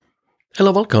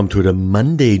Hello, welcome to the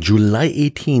Monday, July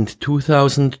 18th,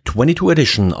 2022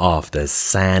 edition of the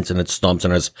SANS and Storm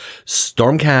Center's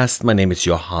StormCast. My name is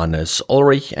Johannes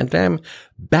Ulrich and I'm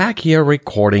back here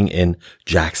recording in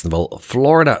Jacksonville,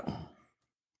 Florida.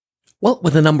 Well,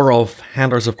 with a number of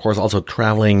handlers, of course, also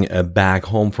traveling back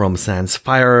home from SANS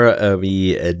Fire,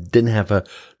 we didn't have a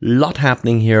lot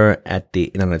happening here at the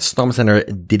Internet Storm Center.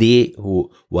 Didier,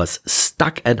 who was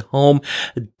stuck at home,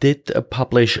 did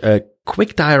publish a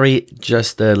quick diary,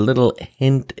 just a little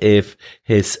hint if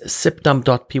his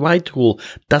zipdump.py tool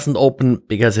doesn't open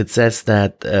because it says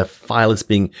that a file is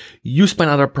being used by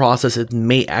another process. It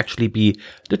may actually be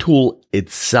the tool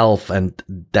itself, and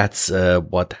that's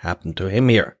what happened to him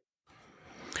here.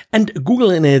 And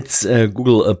Google in its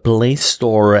Google Play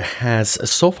Store has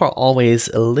so far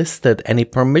always listed any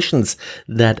permissions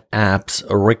that apps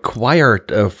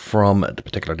required from the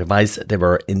particular device they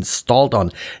were installed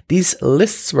on. These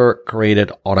lists were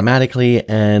created automatically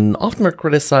and often were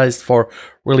criticized for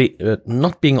really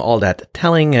not being all that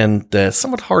telling and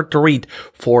somewhat hard to read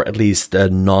for at least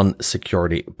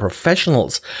non-security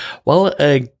professionals. Well,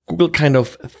 Google kind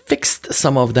of fixed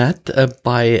some of that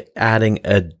by adding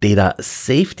a data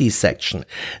safety section.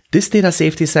 This data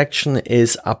safety section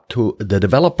is up to the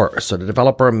developer. So the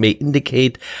developer may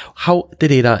indicate how the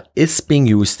data is being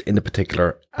used in the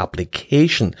particular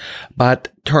application. But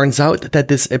turns out that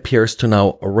this appears to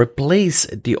now replace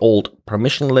the old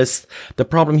permission list. The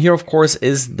problem here, of course,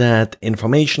 is that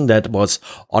information that was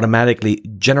automatically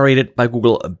generated by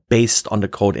Google based on the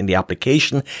code in the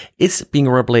application is being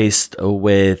replaced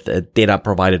with data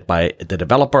provided by the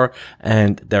developer,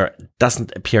 and there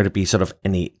doesn't appear to be sort of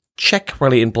any check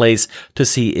really in place to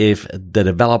see if the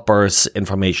developer's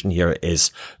information here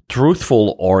is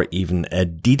truthful or even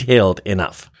detailed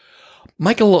enough.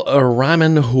 Michael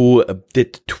Raman, who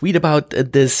did tweet about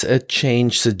this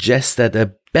change, suggests that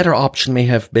a better option may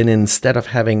have been, instead of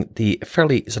having the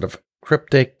fairly sort of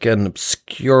cryptic and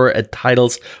obscure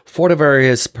titles for the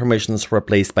various permissions,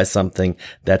 replaced by something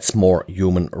that's more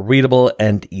human readable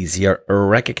and easier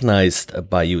recognized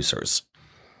by users.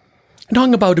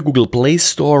 Talking about the Google Play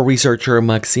Store, researcher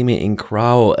Maxime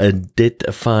Incrao did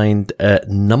find a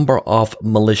number of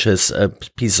malicious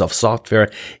pieces of software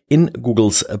in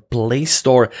Google's Play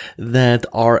Store that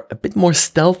are a bit more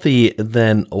stealthy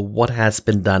than what has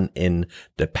been done in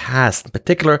the past. In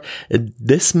particular,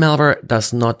 this malware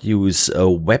does not use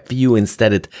WebView.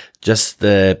 Instead, it just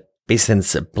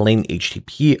sends plain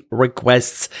HTTP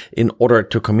requests in order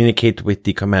to communicate with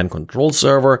the command control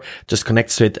server, just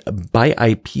connects to it by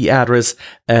IP address,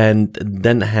 and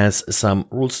then has some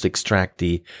rules to extract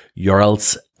the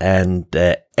URLs and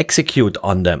execute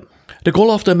on them. The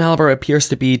goal of the malware appears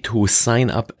to be to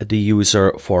sign up the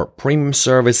user for premium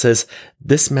services.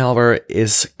 This malware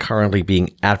is currently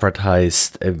being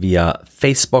advertised via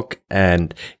Facebook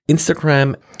and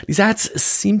Instagram. These ads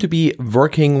seem to be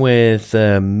working with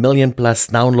a million plus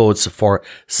downloads for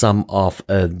some of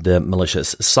the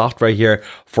malicious software here.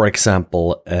 For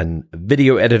example, a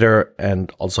video editor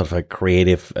and also a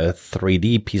creative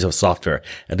 3D piece of software.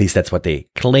 At least that's what they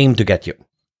claim to get you.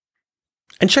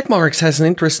 And Checkmarks has an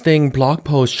interesting blog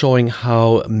post showing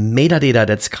how metadata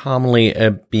that's commonly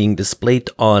being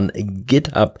displayed on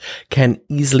GitHub can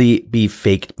easily be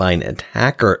faked by an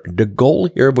attacker. The goal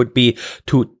here would be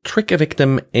to trick a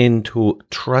victim into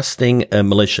trusting a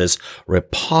malicious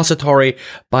repository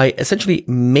by essentially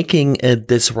making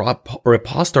this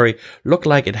repository look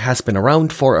like it has been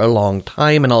around for a long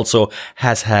time and also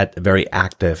has had very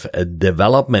active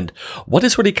development. What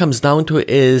this really comes down to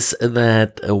is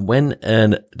that when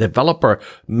an developer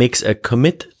makes a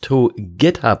commit to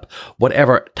GitHub,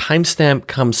 whatever timestamp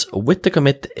comes with the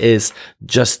commit is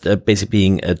just basically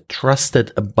being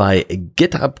trusted by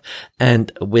GitHub.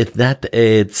 And with that,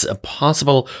 it's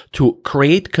possible to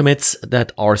create commits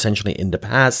that are essentially in the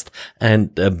past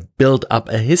and build up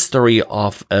a history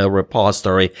of a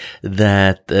repository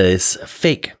that is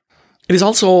fake. It is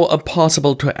also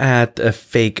possible to add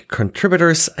fake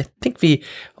contributors. I think we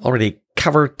already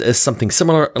covered something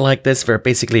similar like this, where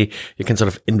basically you can sort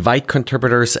of invite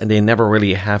contributors and they never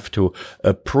really have to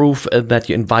prove that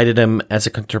you invited them as a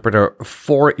contributor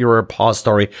for your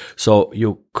repository. So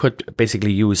you could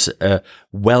basically use a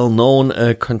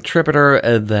well-known contributor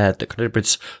that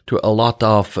contributes to a lot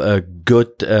of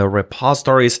good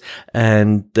repositories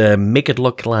and make it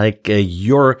look like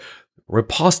your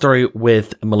repository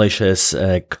with malicious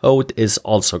code is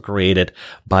also created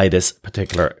by this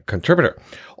particular contributor.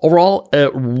 Overall,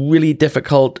 really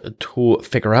difficult to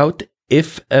figure out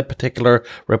if a particular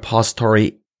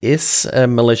repository is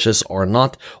malicious or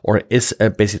not, or is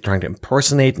basically trying to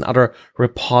impersonate another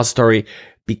repository,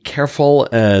 be careful,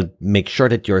 make sure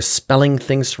that you're spelling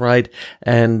things right.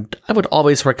 And I would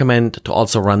always recommend to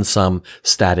also run some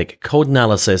static code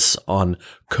analysis on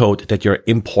code that you're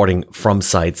importing from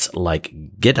sites like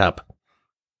GitHub.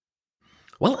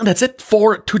 Well, and that's it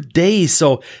for today.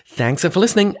 So thanks for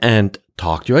listening and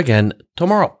talk to you again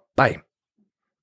tomorrow. Bye.